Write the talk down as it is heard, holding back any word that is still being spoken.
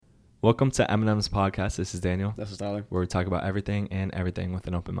Welcome to Eminem's podcast. This is Daniel, This is Tyler. where we talk about everything and everything with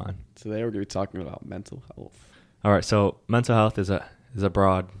an open mind. Today we're going to be talking about mental health. All right, so mental health is a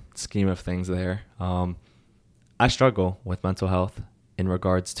broad scheme of things there. I struggle with mental health in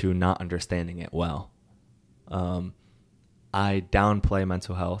regards to not understanding it well. I downplay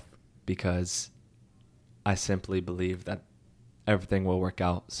mental health because I simply believe that everything will work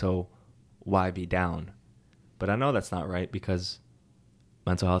out, so why be down? But I know that's not right because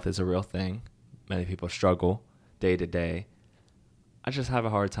mental health is a real thing. Many people struggle day to day. I just have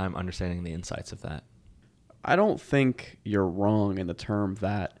a hard time understanding the insights of that. I don't think you're wrong in the term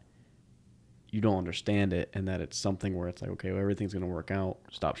that you don't understand it and that it's something where it's like, okay, well, everything's going to work out.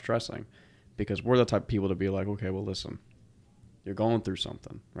 Stop stressing. Because we're the type of people to be like, okay, well, listen, you're going through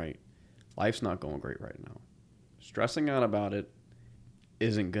something, right? Life's not going great right now. Stressing out about it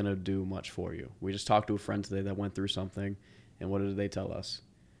isn't going to do much for you. We just talked to a friend today that went through something. And what did they tell us?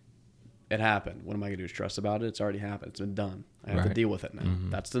 It happened. What am I going to do? Stress about it? It's already happened. It's been done. I have to deal with it now. Mm-hmm.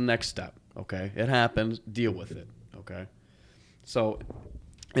 That's the next step. Okay. It happened. Deal with it. Okay. So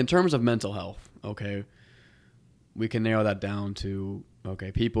in terms of mental health, okay, we can narrow that down to,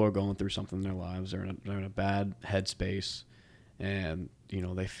 okay, people are going through something in their lives. They're in a bad headspace and, you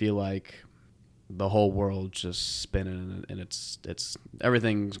know, they feel like the whole world's just spinning and it's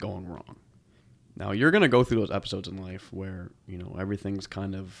everything's going wrong. Now, you're going to go through those episodes in life where, you know, everything's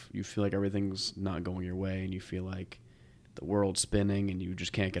you feel like everything's not going your way and you feel like the world's spinning and you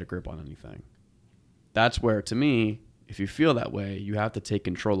just can't get a grip on anything. That's where, to me, if you feel that way, you have to take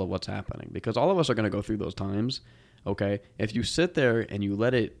control of what's happening because all of us are going to go through those times, okay? If you sit there and you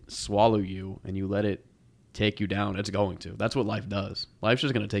let it swallow you and you let it take you down, it's going to. That's what life does. Life's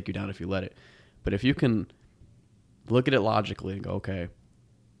just going to take you down if you let it. But if you can look at it logically and go, okay,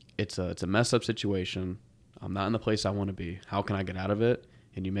 it's a messed up situation. I'm not in the place I want to be. How can I get out of it?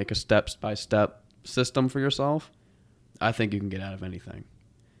 And you make a step-by-step system for yourself, I think you can get out of anything.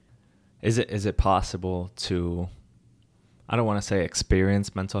 Is it possible to, I don't want to say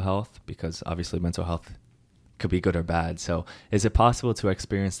experience mental health because obviously mental health could be good or bad. So is it possible to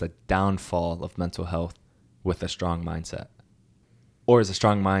experience the downfall of mental health with a strong mindset? Or is a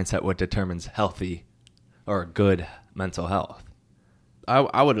strong mindset what determines healthy or good mental health?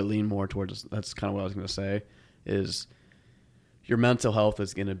 I would lean more towards, that's kind of what I was going to say, is your mental health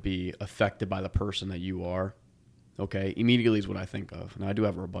is going to be affected by the person that you are. Okay, immediately is what I think of. And I do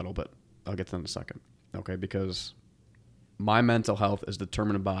have a rebuttal, but I'll get to that in a second. Okay, because my mental health is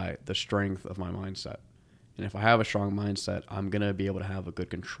determined by the strength of my mindset. And if I have a strong mindset, I'm going to be able to have a good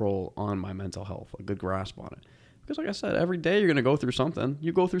control on my mental health, a good grasp on it. Because like I said, every day you're going to go through something.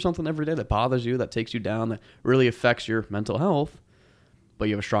 You go through something every day that bothers you, that takes you down, that really affects your mental health. But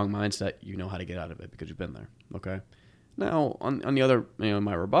you have a strong mindset, you know how to get out of it because you've been there, okay? Now, on the other,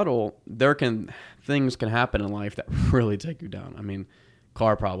 my rebuttal, things can happen in life that really take you down. I mean,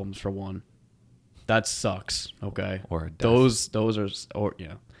 car problems for one. That sucks, okay? Or death. Those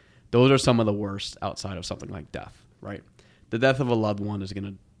are some of the worst outside of something like death, right? The death of a loved one is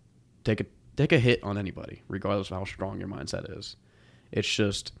going to take a hit on anybody, regardless of how strong your mindset is. It's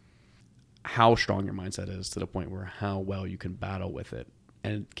just how strong your mindset is to the point where how well you can battle with it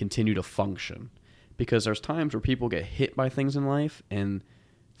and continue to function. Because there's times where people get hit by things in life and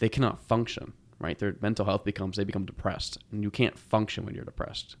they cannot function, right? Their mental health they become depressed, and you can't function when you're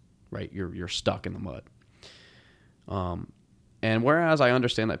depressed, right? You're stuck in the mud. And whereas I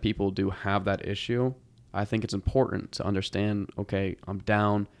understand that people do have that issue, I think it's important to understand, okay, I'm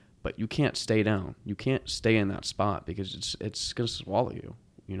down, but you can't stay down. You can't stay in that spot because it's going to swallow you.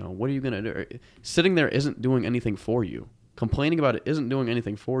 You know, what are you going to do? Sitting there isn't doing anything for you. Complaining about it isn't doing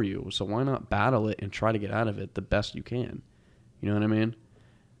anything for you. So why not battle it and try to get out of it the best you can? You know what I mean?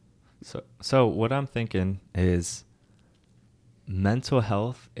 So what I'm thinking is mental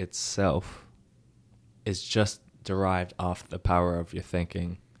health itself is just derived off the power of your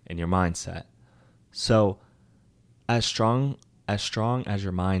thinking and your mindset. So as strong as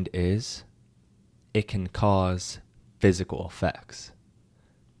your mind is, it can cause physical effects.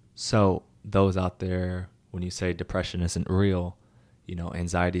 So those out there, when you say depression isn't real, you know,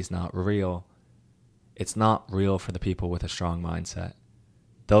 anxiety is not real, it's not real for the people with a strong mindset.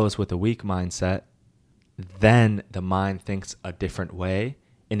 Those with a weak mindset, then the mind thinks a different way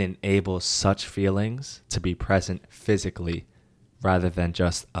and enables such feelings to be present physically rather than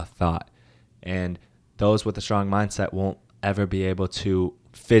just a thought. And those with a strong mindset won't ever be able to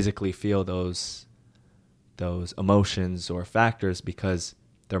physically feel those emotions or factors because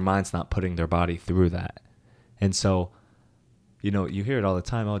their mind's not putting their body through that. And so, you know, you hear it all the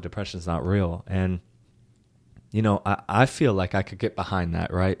time, oh, depression's not real. And I feel like I could get behind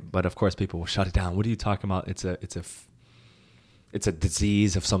that, right? But of course, people will shut it down. What are you talking about? It's a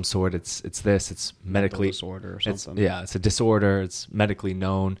disease of some sort. It's medically mental disorder or something. It's a disorder. It's medically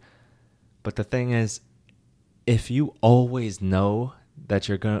known. But the thing is, if you always know that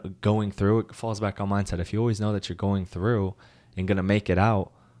you're going through, it falls back on mindset. If you always know that you're going through and going to make it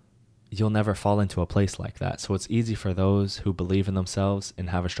out, you'll never fall into a place like that. So it's easy for those who believe in themselves and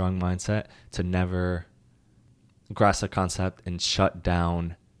have a strong mindset to never grasp the concept and shut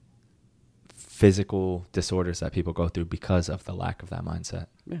down physical disorders that people go through because of the lack of that mindset.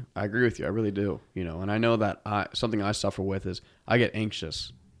 Yeah, I agree with you. I really do. And I know that something I suffer with is I get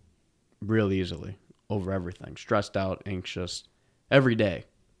anxious real easily over everything, stressed out, anxious every day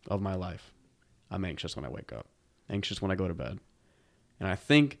of my life. I'm anxious when I wake up, anxious when I go to bed. And I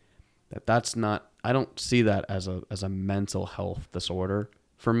think that's not, I don't see that as a mental health disorder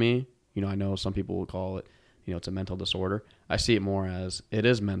for me. I know some people will call it, it's a mental disorder. I see it more as it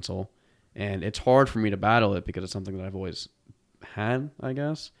is mental, and it's hard for me to battle it because it's something that I've always had, I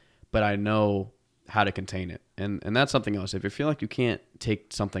guess, but I know how to contain it. And that's something else. If you feel like you can't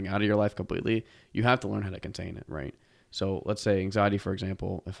take something out of your life completely, you have to learn how to contain it, right? So let's say anxiety, for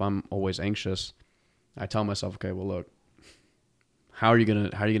example. If I'm always anxious, I tell myself, okay, well, look, how are you gonna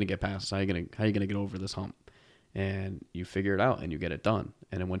get past this? How are you gonna get over this hump? And you figure it out and you get it done.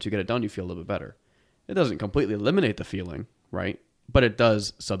 And then once you get it done, you feel a little bit better. It doesn't completely eliminate the feeling, right? But it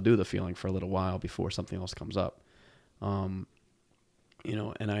does subdue the feeling for a little while before something else comes up. And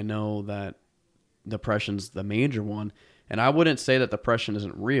I know that depression's the major one. And I wouldn't say that depression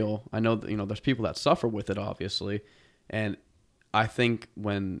isn't real. I know that, there's people that suffer with it, obviously. And I think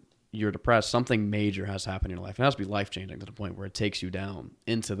when you're depressed, something major has happened in your life. It has to be life-changing to the point where it takes you down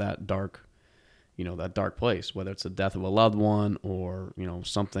into that dark place, whether it's the death of a loved one or,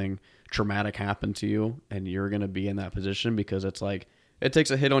 something traumatic happened to you, and you're going to be in that position because it's like, it takes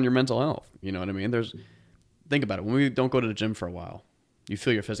a hit on your mental health. You know what I mean? Think about it. When we don't go to the gym for a while, you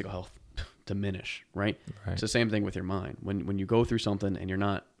feel your physical health diminish, right? It's the same thing with your mind. When you go through something and you're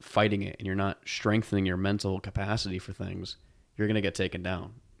not fighting it and you're not strengthening your mental capacity for things, you're going to get taken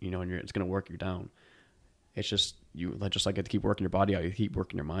down, and it's going to work you down. It's just, you just like to keep working your body out. You keep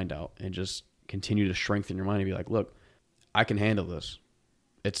working your mind out and just continue to strengthen your mind and be like, look, I can handle this.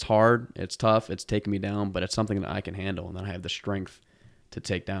 It's hard. It's tough. It's taking me down, but it's something that I can handle and that I have the strength to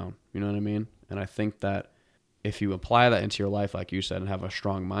take down. You know what I mean? And I think that if you apply that into your life, like you said, and have a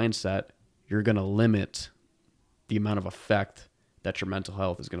strong mindset, you're going to limit the amount of effect that your mental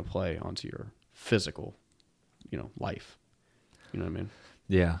health is going to play onto your physical, life. You know what I mean?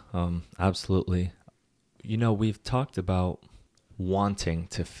 Yeah, absolutely. We've talked about wanting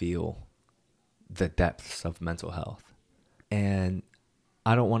to feel the depths of mental health. And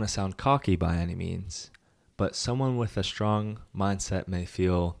I don't want to sound cocky by any means, but someone with a strong mindset may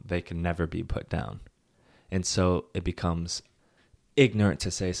feel they can never be put down. And so it becomes ignorant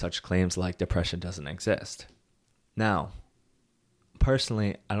to say such claims like depression doesn't exist. Now,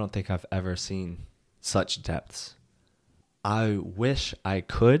 personally, I don't think I've ever seen such depths. I wish I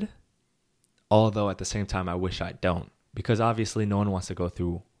could, although at the same time, I wish I don't. Because obviously no one wants to go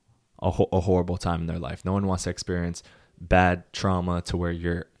through a horrible time in their life. No one wants to experience bad trauma to where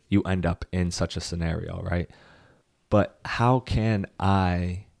you end up in such a scenario, right? But how can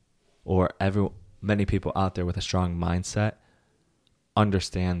I or many people out there with a strong mindset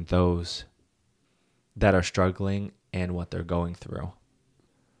understand those that are struggling and what they're going through?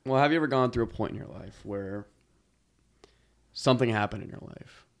 Well, have you ever gone through a point in your life where something happened in your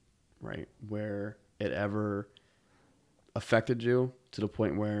life, right? Where it ever affected you to the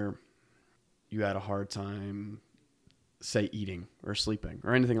point where you had a hard time, say, eating or sleeping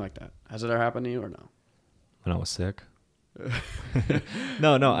or anything like that? Has it ever happened to you or no? When I was sick?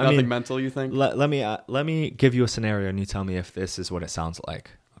 No. Nothing mental, you think? Let me give you a scenario and you tell me if this is what it sounds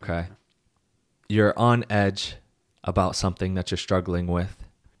like. Okay. You're on edge about something that you're struggling with,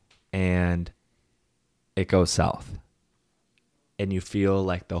 and it goes south, and you feel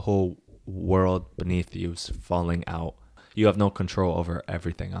like the whole world beneath you is falling out. You have no control over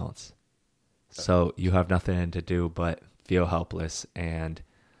everything else, so you have nothing to do but feel helpless and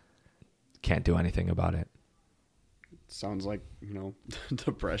can't do anything about it. Sounds like,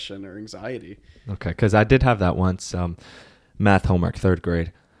 depression or anxiety. Okay, because I did have that once. Math homework, 3rd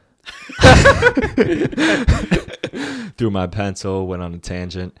grade. Threw my pencil, went on a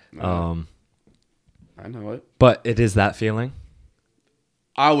tangent. I know it. But it is that feeling?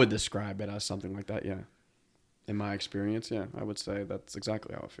 I would describe it as something like that, yeah. In my experience, yeah. I would say that's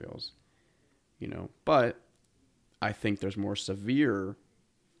exactly how it feels. But I think there's more severe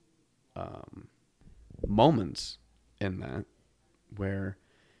moments in that where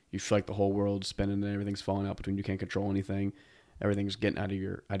you feel like the whole world's spinning and everything's falling out between you, can't control anything, everything's getting out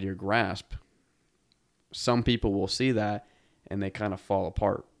of your grasp. Some people will see that and they kind of fall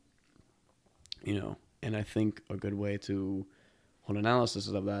apart, you know. And I think a good way to hold analysis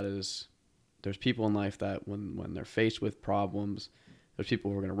of that is there's people in life that when they're faced with problems, there's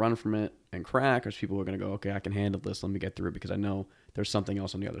people who are going to run from it and crack. There's people who are going to go, okay, I can handle this. Let me get through it because I know there's something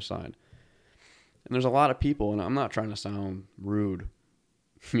else on the other side. And there's a lot of people, and I'm not trying to sound rude,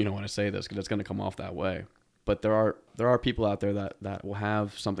 you know, when I say this, because it's going to come off that way. But there are people out there that will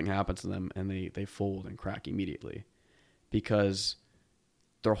have something happen to them and they fold and crack immediately because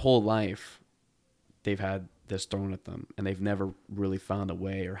their whole life they've had this thrown at them and they've never really found a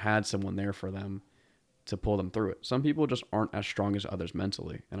way or had someone there for them to pull them through it. Some people just aren't as strong as others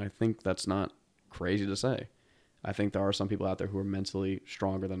mentally, and I think that's not crazy to say. I think there are some people out there who are mentally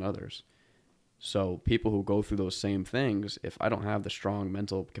stronger than others. So people who go through those same things, if I don't have the strong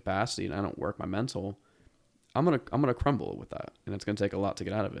mental capacity and I don't work my mental, I'm gonna crumble with that, and it's gonna take a lot to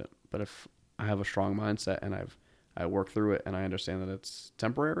get out of it. But if I have a strong mindset and I work through it and I understand that it's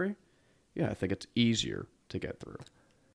temporary, yeah, I think it's easier to get through.